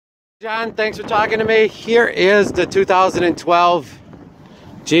John, thanks for talking to me. Here is the 2012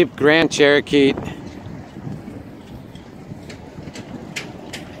 Jeep Grand Cherokee.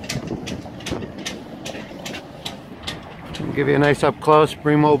 I'll give you a nice up close.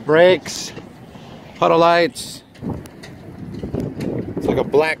 Bremo brakes, puddle lights. It's like a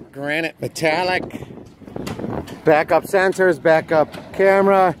black granite metallic. Backup sensors, backup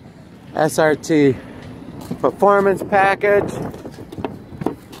camera, SRT performance package.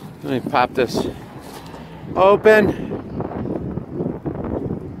 Let me pop this open.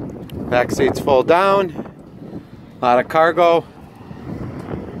 Back seats fold down. A lot of cargo.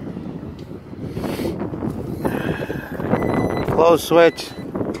 Close switch.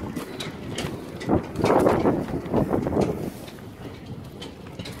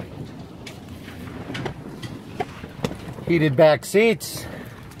 Heated back seats.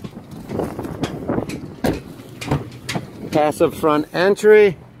 Passive front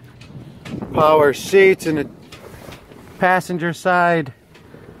entry. Power seats in the passenger side.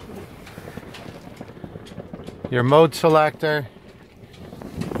 Your mode selector.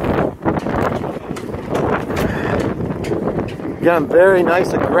 Again, very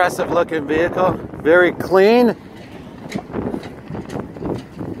nice, aggressive looking vehicle. Very clean.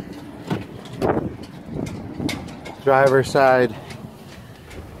 Driver's side.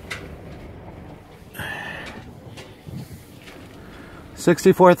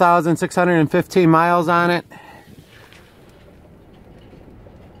 $64,615 miles on it.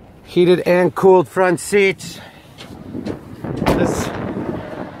 Heated and cooled front seats. This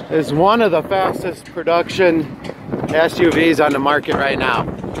is one of the fastest production SUVs on the market right now.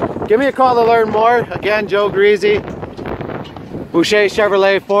 Give me a call to learn more. Again, Joe Greasy, Boucher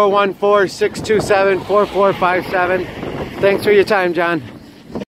Chevrolet, 414-627-4457. Thanks for your time, John.